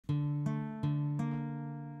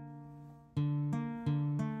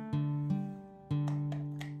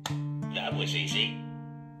was easy.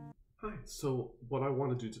 Hi, so what I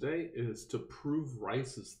want to do today is to prove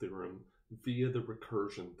Rice's theorem via the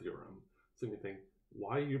recursion theorem. So you think,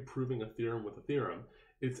 why are you proving a theorem with a theorem?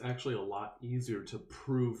 It's actually a lot easier to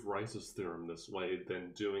prove Rice's theorem this way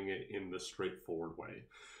than doing it in the straightforward way.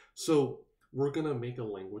 So we're going to make a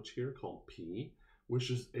language here called P, which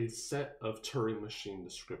is a set of Turing machine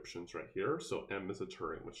descriptions right here. So M is a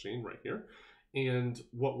Turing machine right here. And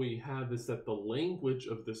what we have is that the language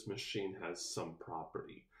of this machine has some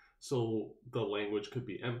property. So the language could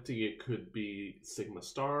be empty, it could be sigma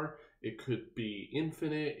star, it could be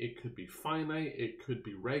infinite, it could be finite, it could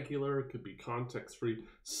be regular, it could be context-free,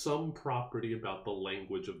 some property about the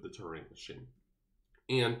language of the Turing machine.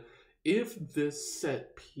 And if this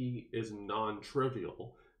set P is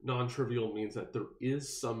non-trivial, non-trivial means that there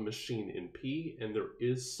is some machine in P and there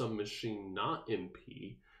is some machine not in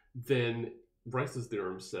P, then Rice's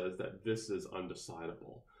theorem says that this is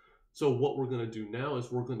undecidable. So what we're going to do now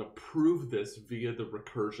is we're going to prove this via the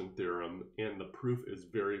recursion theorem, and the proof is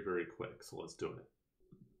very, very quick. So let's do it.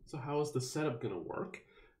 So how is the setup going to work?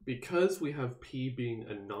 Because we have P being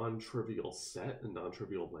a non-trivial set, a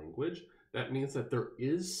non-trivial language, that means that there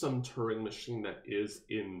is some Turing machine that is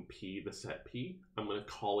in P, the set P. I'm going to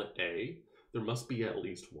call it A. There must be at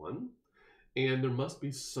least one. And there must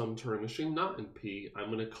be some Turing machine not in P. I'm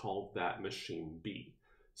going to call that machine B.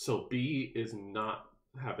 So B is not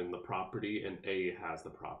having the property and A has the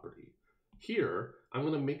property. Here, I'm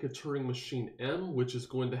going to make a Turing machine M, which is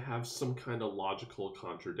going to have some kind of logical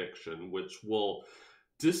contradiction, which will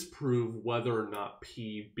disprove whether or not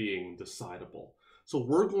P being decidable. So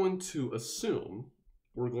we're going to assume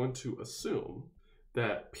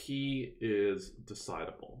that P is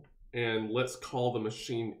decidable. And let's call the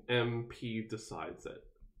machine MP decides it.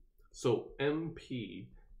 So MP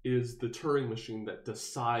is the Turing machine that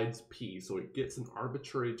decides P. So it gets an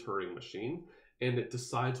arbitrary Turing machine and it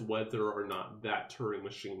decides whether or not that Turing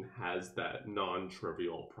machine has that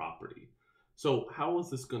non-trivial property. So how is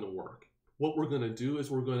this going to work? What we're going to do is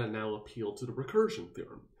we're going to now appeal to the recursion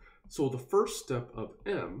theorem. So the first step of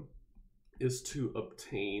M is to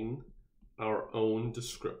obtain our own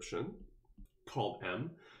description called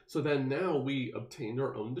M. So then now we obtained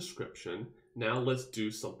our own description. Now let's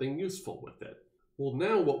do something useful with it. Well,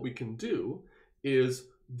 now what we can do is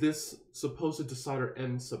this supposed decider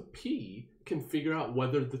M sub P can figure out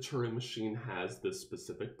whether the Turing machine has this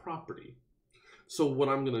specific property. So what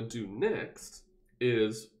I'm going to do next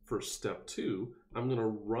is, for step 2, I'm going to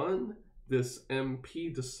run this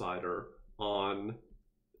MP decider on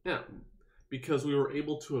M because we were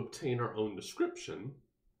able to obtain our own description.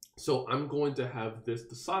 So I'm going to have this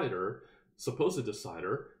decider, supposed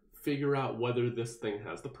decider, figure out whether this thing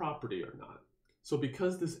has the property or not. So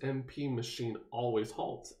because this MP machine always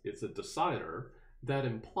halts, it's a decider, that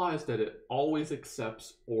implies that it always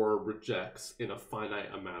accepts or rejects in a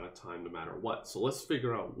finite amount of time no matter what. So let's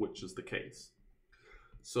figure out which is the case.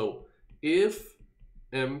 So if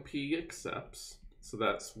MP accepts, so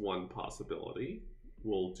that's one possibility,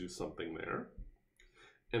 we'll do something there.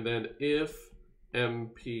 And then if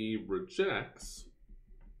MP rejects,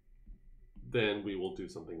 then we will do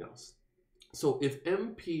something else. So if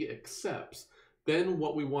MP accepts, then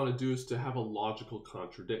what we want to do is to have a logical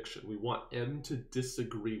contradiction. We want M to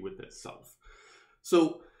disagree with itself.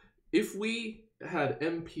 So if we had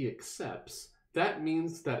MP accepts, that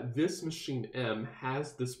means that this machine M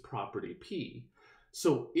has this property P.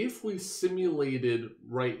 So if we simulated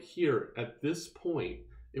right here at this point,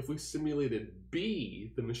 if we simulated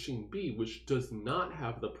B, the machine B, which does not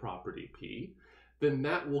have the property P, then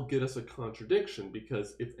that will get us a contradiction,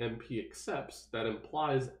 because if MP accepts, that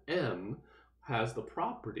implies M has the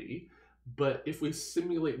property. But if we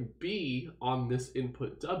simulate B on this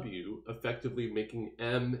input W, effectively making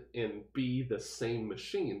M and B the same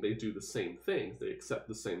machine, they do the same things, they accept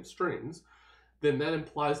the same strings, then that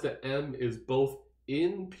implies that M is both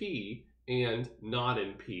in P and not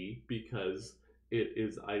in P, because it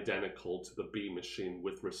is identical to the B machine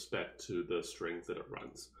with respect to the strings that it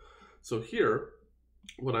runs. So here,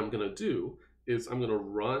 what I'm going to do is I'm going to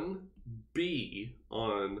run B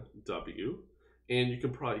on W, and you can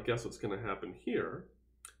probably guess what's going to happen here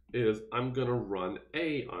is I'm going to run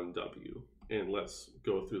A on W, and let's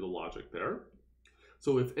go through the logic there.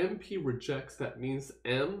 So if MP rejects, that means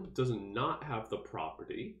M does not have the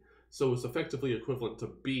property, so it's effectively equivalent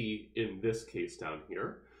to B in this case down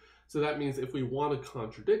here. So that means if we want a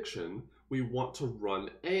contradiction, we want to run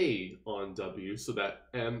A on W so that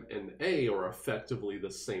M and A are effectively the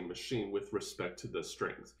same machine with respect to the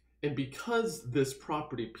strings. And because this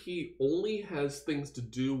property P only has things to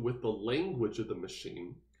do with the language of the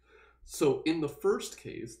machine, So in the first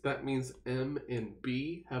case, that means M and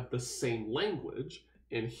B have the same language,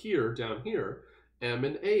 and here, down here, M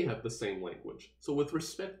and A have the same language. So with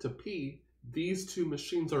respect to P, these two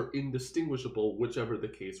machines are indistinguishable, whichever the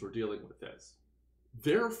case we're dealing with is.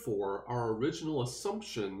 Therefore, our original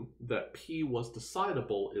assumption that P was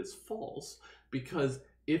decidable is false, because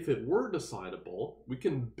if it were decidable, we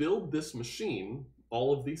can build this machine,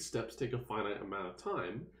 all of these steps take a finite amount of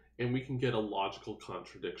time, and we can get a logical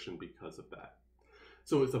contradiction because of that.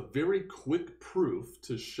 So it's a very quick proof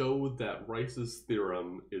to show that Rice's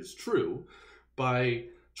theorem is true by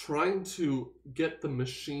trying to get the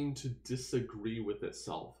machine to disagree with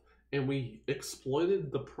itself. And we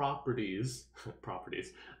exploited the properties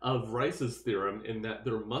of Rice's theorem in that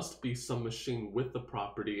there must be some machine with the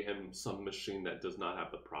property and some machine that does not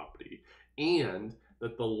have the property. And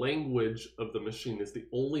that the language of the machine is the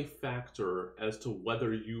only factor as to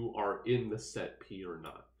whether you are in the set P or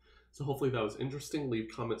not. So hopefully that was interesting. Leave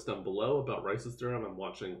comments down below about Rice's theorem. I'm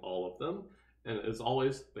watching all of them. And as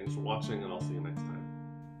always, thanks for watching, and I'll see you next time.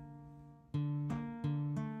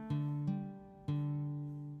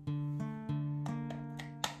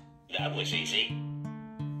 That was easy.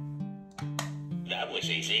 That was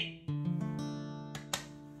easy.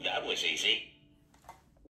 That was easy.